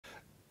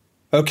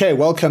Okay,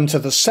 welcome to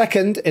the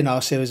second in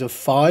our series of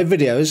 5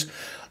 videos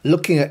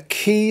looking at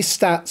key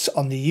stats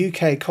on the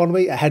UK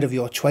economy ahead of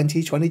your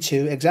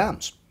 2022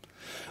 exams.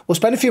 We'll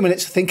spend a few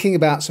minutes thinking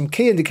about some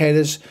key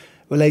indicators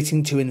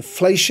relating to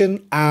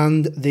inflation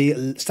and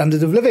the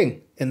standard of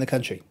living in the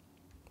country.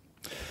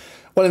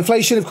 Well,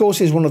 inflation, of course,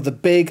 is one of the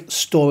big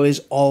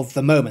stories of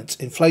the moment.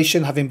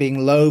 Inflation, having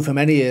been low for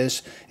many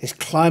years, is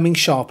climbing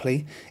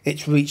sharply.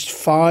 It's reached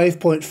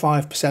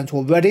 5.5%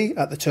 already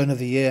at the turn of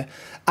the year,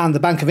 and the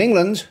Bank of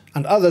England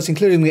and others,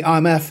 including the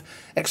IMF,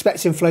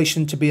 expect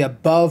inflation to be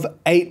above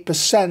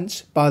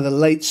 8% by the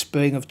late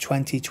spring of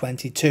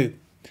 2022.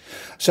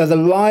 So the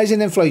rise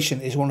in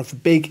inflation is one of the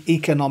big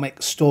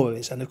economic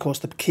stories, and of course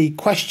the key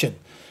question,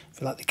 if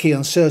you like, the key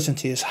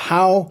uncertainty is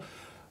how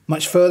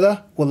much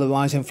further will the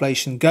rise in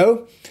inflation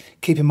go?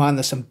 Keep in mind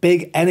there's some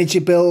big energy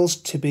bills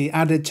to be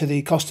added to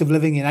the cost of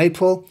living in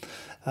April.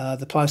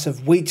 The price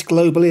of wheat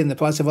globally and the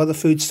price of other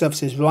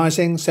foodstuffs is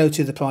rising, so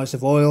too the price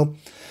of oil.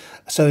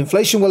 So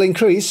inflation will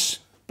increase,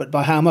 but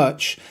by how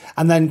much?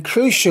 And then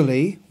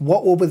crucially,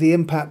 what will be the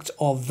impact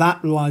of that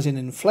rise in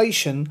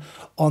inflation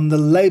on the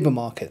labour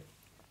market?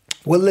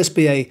 Will this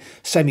be a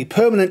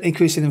semi-permanent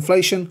increase in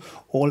inflation,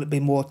 or will it be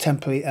more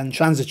temporary and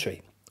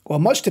transitory? Well,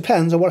 much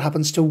depends on what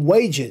happens to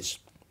wages.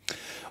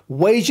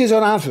 Wages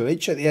on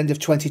average at the end of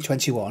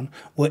 2021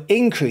 were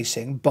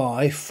increasing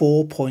by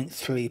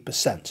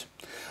 4.3%.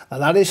 Now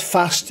that is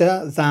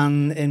faster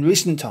than in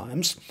recent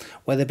times,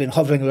 where they've been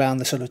hovering around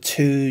the sort of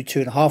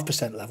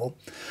 2.5% level.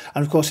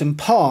 And of course, in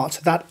part,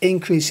 that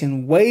increase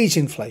in wage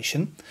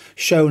inflation,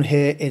 shown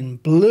here in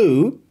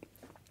blue,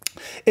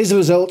 is a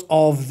result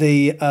of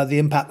the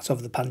impacts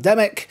of the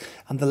pandemic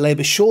and the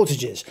labour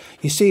shortages.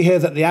 You see here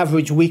that the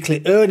average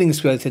weekly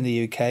earnings growth in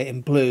the UK in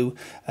blue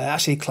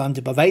actually climbed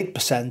above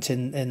 8%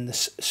 in the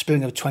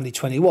spring of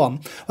 2021.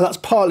 Well, that's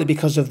partly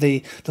because of the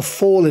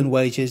fall in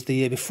wages the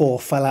year before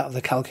fell out of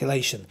the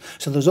calculation.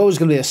 So there's always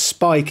going to be a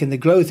spike in the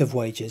growth of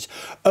wages.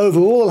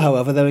 Overall,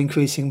 however, they're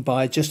increasing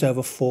by just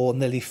over 4,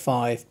 nearly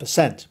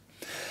 5%.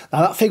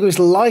 Now that figure is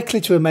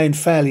likely to remain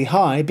fairly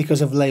high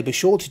because of labour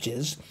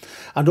shortages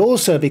and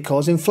also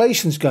because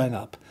inflation is going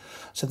up.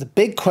 So the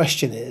big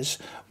question is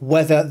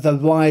whether the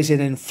rise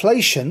in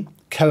inflation,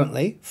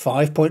 currently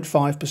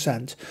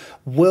 5.5%,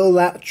 will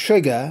that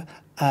trigger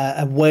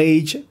a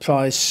wage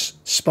price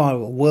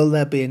spiral? Will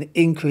there be an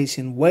increase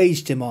in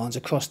wage demands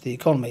across the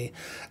economy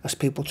as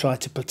people try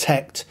to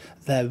protect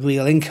their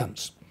real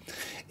incomes?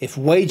 If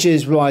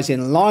wages rise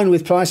in line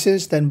with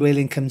prices, then real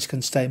incomes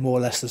can stay more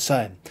or less the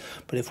same.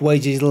 But if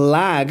wages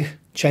lag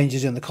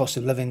changes in the cost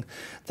of living,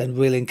 then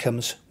real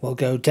incomes will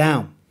go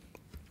down.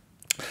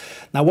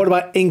 Now, what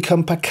about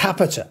income per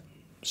capita?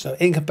 So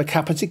income per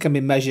capita can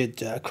be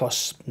measured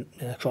across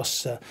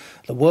the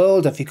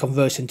world if you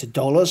convert into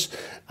dollars.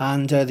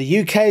 And the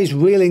UK's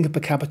real income per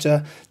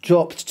capita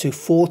dropped to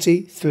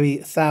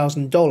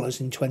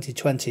 $43,000 in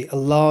 2020, a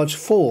large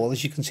fall,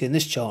 as you can see in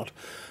this chart,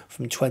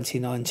 from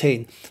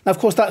 2019. Now, of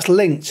course, that's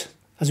linked,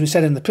 as we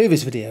said in the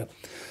previous video,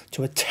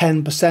 to a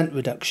 10%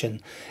 reduction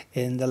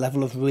in the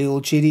level of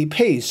real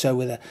GDP. So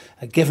with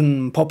a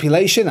given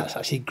population, that's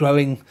actually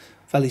growing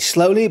fairly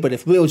slowly, but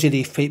if real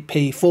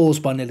GDP falls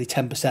by nearly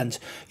 10%,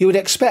 you would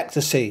expect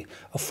to see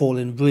a fall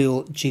in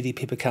real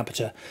GDP per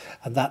capita,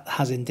 and that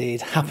has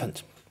indeed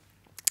happened.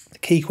 The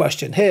key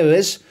question here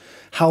is,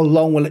 how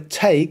long will it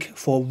take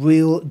for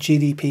real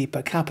GDP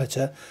per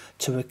capita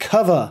to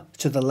recover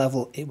to the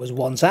level it was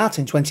once at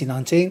in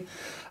 2019,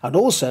 and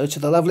also to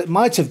the level it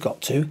might have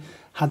got to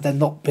had there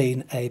not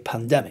been a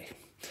pandemic?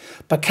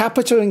 Per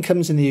capita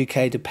incomes in the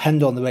UK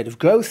depend on the rate of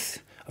growth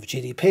of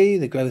GDP,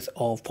 the growth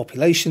of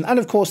population, and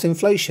of course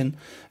inflation,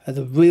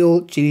 the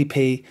real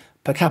GDP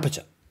per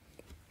capita.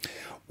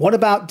 What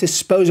about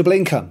disposable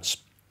incomes?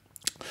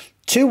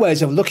 Two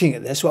ways of looking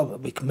at this. Well,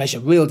 we can measure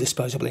real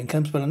disposable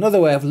incomes, but another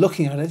way of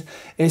looking at it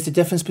is the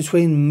difference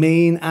between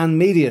mean and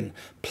median.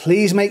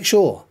 Please make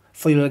sure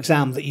for your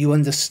exam that you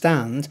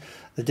understand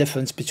the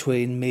difference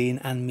between mean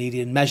and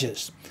median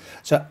measures.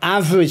 So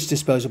average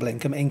disposable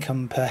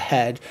income per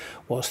head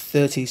was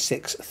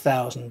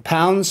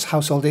 £36,000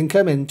 household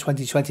income in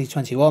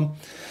 2020-21.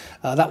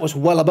 That was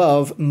well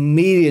above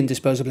median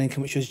disposable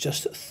income, which was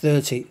just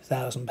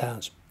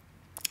 £30,000.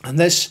 And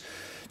this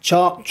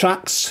chart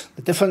tracks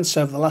the difference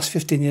over the last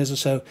 15 years or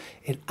so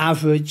in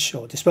average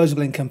or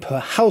disposable income per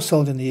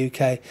household in the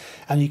UK,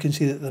 and you can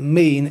see that the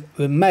mean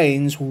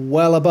remains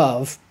well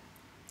above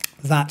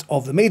that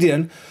of the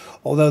median,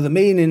 although the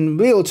mean in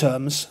real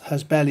terms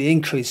has barely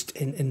increased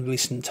in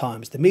recent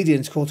times. The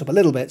median's caught up a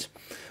little bit,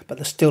 but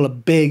there's still a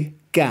big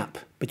gap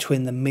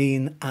between the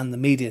mean and the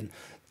median.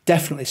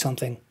 Definitely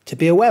something to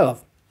be aware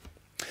of.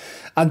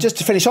 And just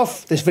to finish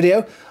off this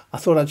video, I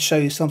thought I'd show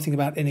you something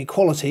about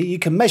inequality. You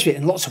can measure it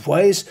in lots of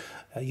ways.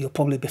 You'll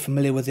probably be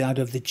familiar with the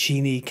idea of the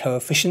Gini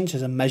coefficient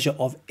as a measure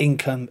of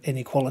income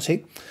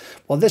inequality.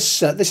 Well,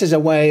 this is a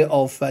way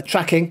of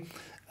tracking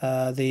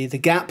the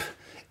gap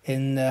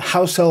in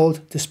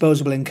household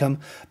disposable income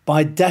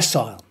by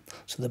decile.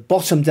 So the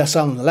bottom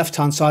decile on the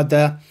left-hand side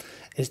there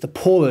is the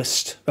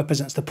poorest,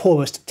 represents the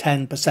poorest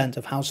 10%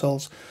 of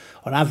households.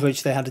 On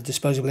average, they had a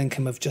disposable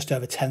income of just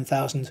over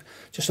 10,000,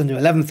 just under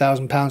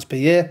 £11,000 per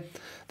year.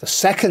 The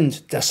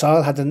second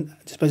decile had a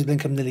disposable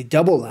income nearly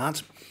double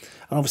that.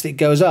 And obviously it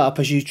goes up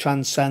as you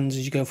transcend,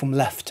 as you go from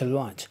left to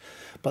right.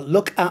 But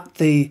look at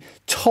the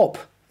top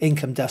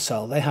income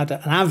decile. They had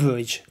an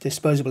average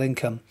disposable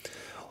income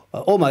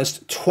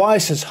almost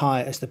twice as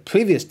high as the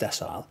previous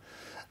decile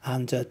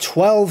and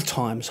 12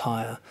 times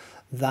higher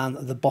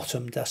than the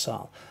bottom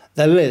decile.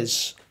 There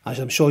is, as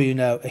I'm sure you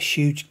know, a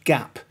huge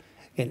gap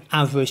in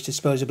average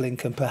disposable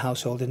income per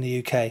household in the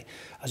UK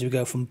as we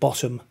go from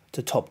bottom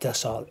to top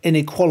decile.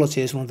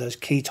 Inequality is one of those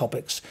key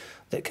topics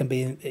that can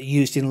be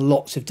used in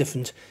lots of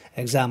different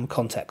exam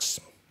contexts.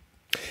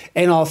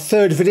 In our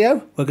third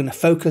video, we're going to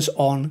focus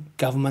on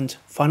government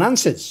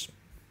finances.